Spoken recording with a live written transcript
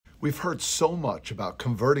We've heard so much about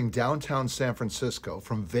converting downtown San Francisco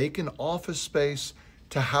from vacant office space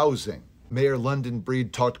to housing. Mayor London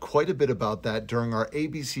Breed talked quite a bit about that during our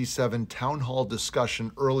ABC7 town hall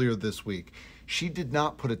discussion earlier this week. She did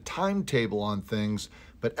not put a timetable on things,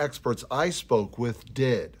 but experts I spoke with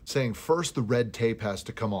did, saying first the red tape has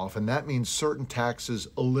to come off, and that means certain taxes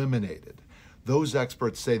eliminated. Those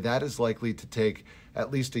experts say that is likely to take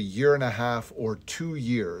at least 1.5 or 2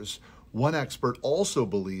 years. One expert also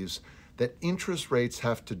believes that interest rates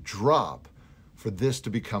have to drop for this to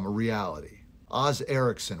become a reality. Oz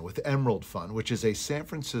Erickson with Emerald Fund, which is a San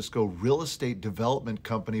Francisco real estate development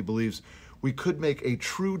company, believes we could make a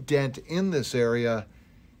true dent in this area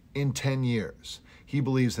in 10 years. He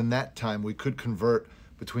believes in that time we could convert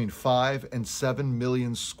between 5 and 7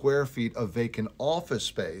 million square feet of vacant office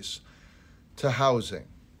space to housing.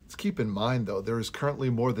 Let's keep in mind, though, there is currently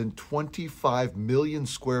more than 25 million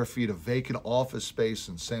square feet of vacant office space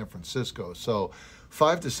in San Francisco. So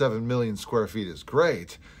 5 to 7 million square feet is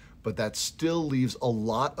great, but that still leaves a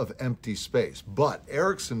lot of empty space. But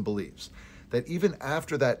Erickson believes that even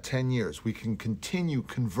after that 10 years, we can continue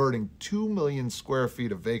converting 2 million square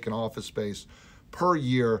feet of vacant office space per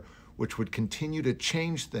year, which would continue to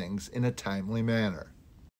change things in a timely manner.